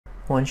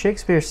Well, in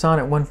Shakespeare's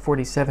Sonnet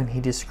 147,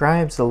 he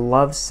describes the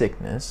love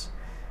sickness,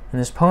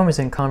 and this poem is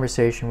in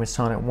conversation with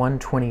Sonnet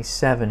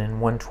 127 and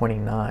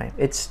 129.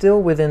 It's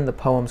still within the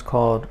poems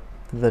called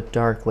the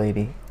Dark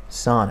Lady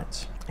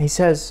Sonnets. He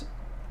says,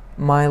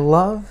 "My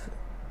love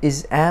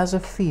is as a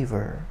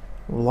fever,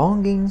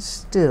 longing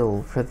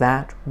still for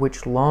that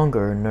which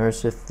longer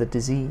nurseth the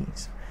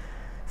disease,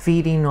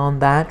 feeding on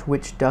that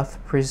which doth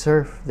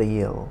preserve the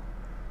ill,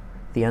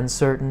 the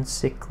uncertain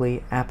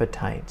sickly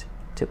appetite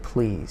to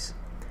please."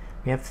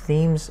 We have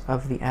themes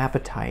of the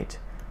appetite,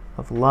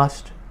 of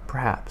lust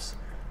perhaps,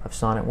 of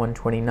Sonnet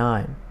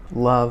 129.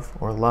 Love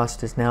or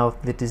lust is now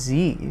the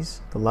disease.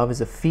 The love is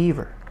a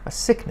fever, a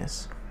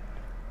sickness,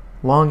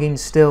 longing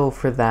still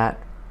for that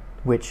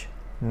which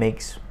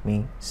makes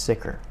me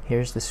sicker.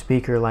 Here's the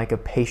speaker like a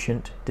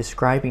patient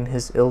describing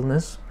his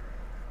illness,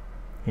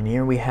 and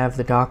here we have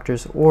the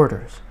doctor's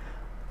orders.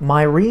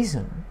 "My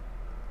reason,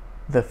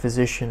 the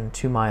physician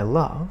to my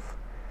love,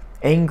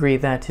 angry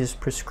that his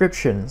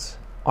prescriptions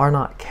are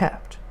not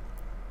kept,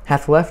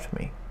 hath left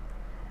me,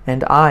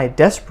 and I,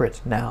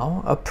 desperate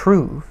now,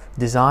 approve.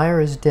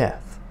 Desire is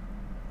death,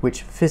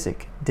 which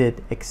physic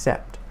did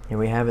accept." Here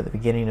we have at the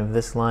beginning of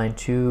this line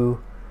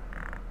two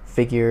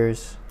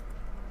figures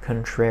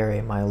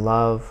contrary. My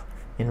love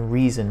in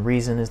reason.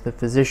 Reason is the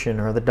physician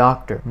or the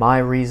doctor. My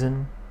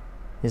reason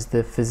is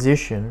the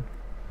physician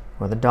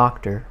or the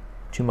doctor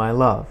to my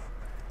love,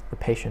 the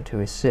patient who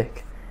is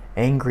sick.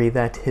 Angry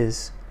that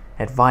his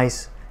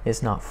advice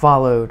is not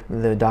followed,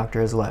 the doctor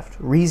has left.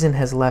 Reason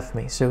has left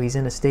me. So he's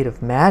in a state of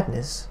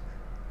madness,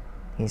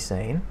 he's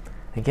saying.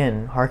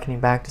 Again, hearkening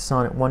back to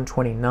Sonnet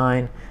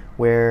 129,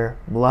 where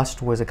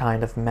lust was a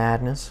kind of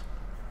madness.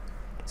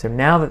 So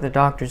now that the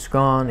doctor's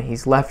gone,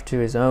 he's left to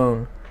his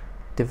own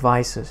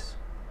devices.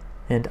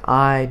 "And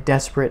I,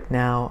 desperate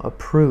now,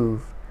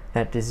 approve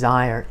that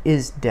desire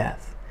is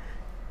death,"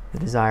 the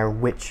desire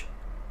which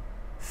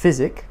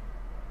physic,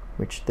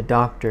 which the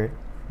doctor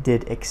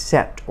did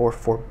accept or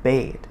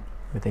forbade.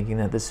 We're thinking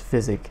that this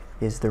physic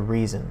is the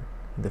reason,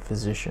 the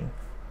physician.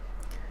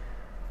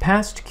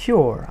 "Past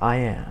cure I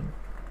am.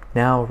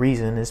 Now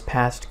reason is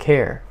past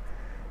care."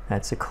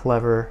 That's a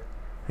clever,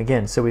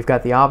 again, so we've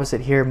got the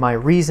opposite here. My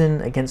reason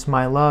against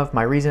my love.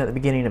 My reason at the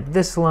beginning of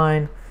this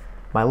line.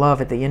 My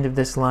love at the end of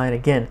this line.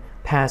 Again,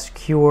 past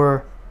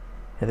cure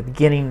at the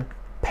beginning,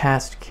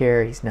 past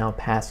care. He's now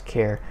past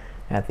care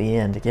at the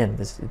end. Again,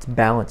 it's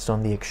balanced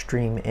on the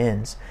extreme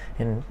ends,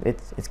 and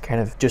it's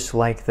kind of just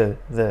like the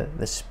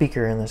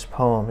speaker in this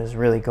poem is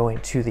really going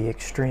to the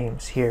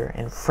extremes here,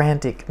 and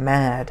frantic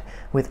mad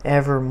with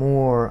ever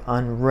more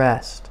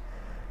unrest.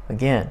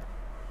 Again,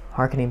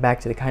 hearkening back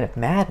to the kind of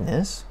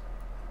madness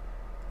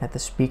that the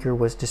speaker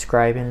was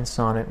describing in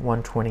Sonnet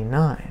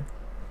 129.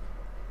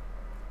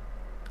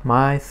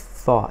 "My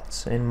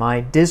thoughts and my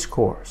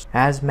discourse,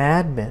 as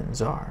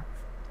madmen's are,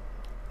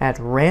 at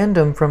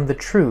random from the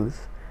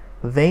truth,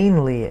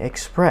 vainly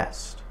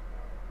expressed.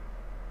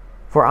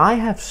 For I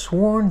have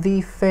sworn thee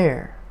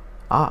fair."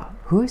 Ah,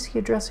 who is he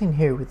addressing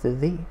here with the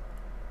thee?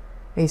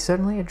 He's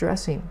certainly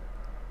addressing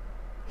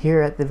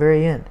here at the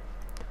very end.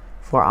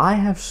 "For I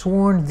have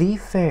sworn thee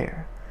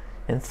fair,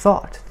 and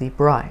thought thee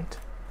bright,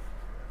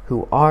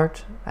 who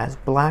art as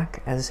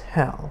black as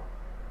hell,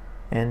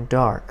 and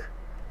dark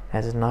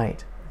as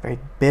night." Very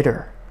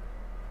bitter,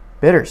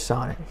 bitter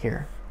sonnet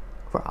here.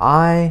 "For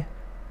I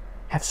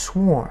have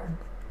sworn,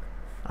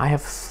 I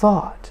have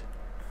thought."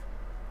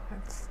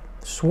 I've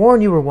sworn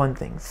you were one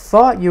thing,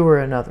 thought you were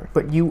another,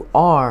 but you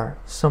are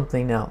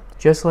something else.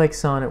 Just like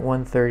Sonnet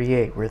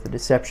 138, where the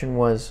deception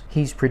was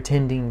he's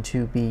pretending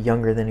to be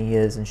younger than he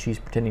is and she's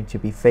pretending to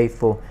be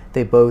faithful.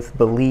 They both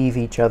believe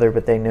each other,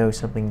 but they know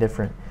something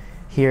different.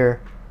 Here,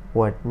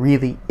 what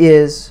really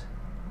is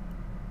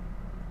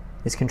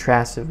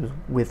contrasted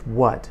with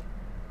what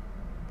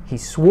he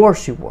swore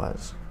she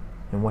was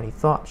and what he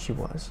thought she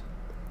was.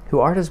 "Who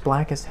art as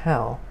black as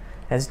hell,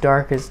 as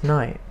dark as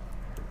night."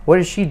 What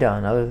has she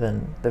done other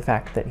than the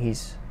fact that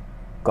he's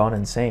gone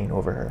insane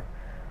over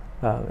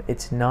her?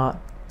 It's not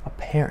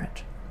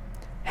apparent.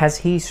 Has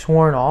he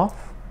sworn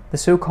off the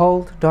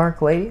so-called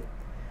dark lady?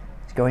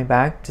 He's going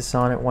back to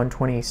Sonnet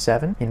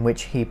 127, in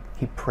which he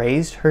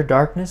praised her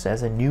darkness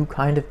as a new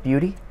kind of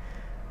beauty.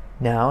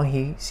 Now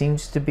he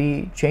seems to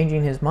be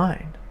changing his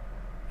mind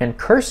and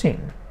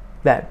cursing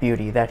that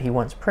beauty that he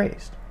once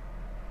praised.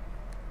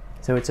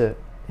 So it's a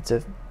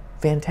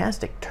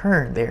fantastic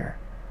turn there.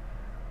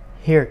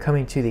 Here,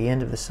 coming to the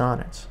end of the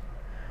sonnets,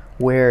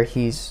 where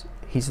he's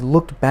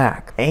looked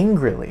back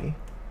angrily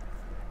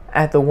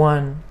at the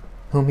one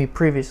whom he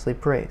previously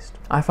praised.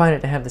 I find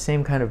it to have the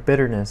same kind of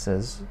bitterness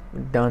as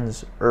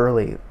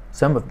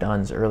some of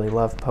Donne's early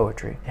love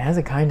poetry. It has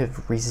a kind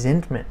of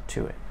resentment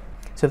to it.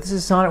 So this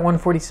is Sonnet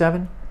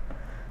 147.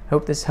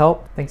 Hope this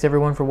helped. Thanks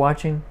everyone for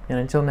watching, and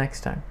until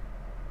next time.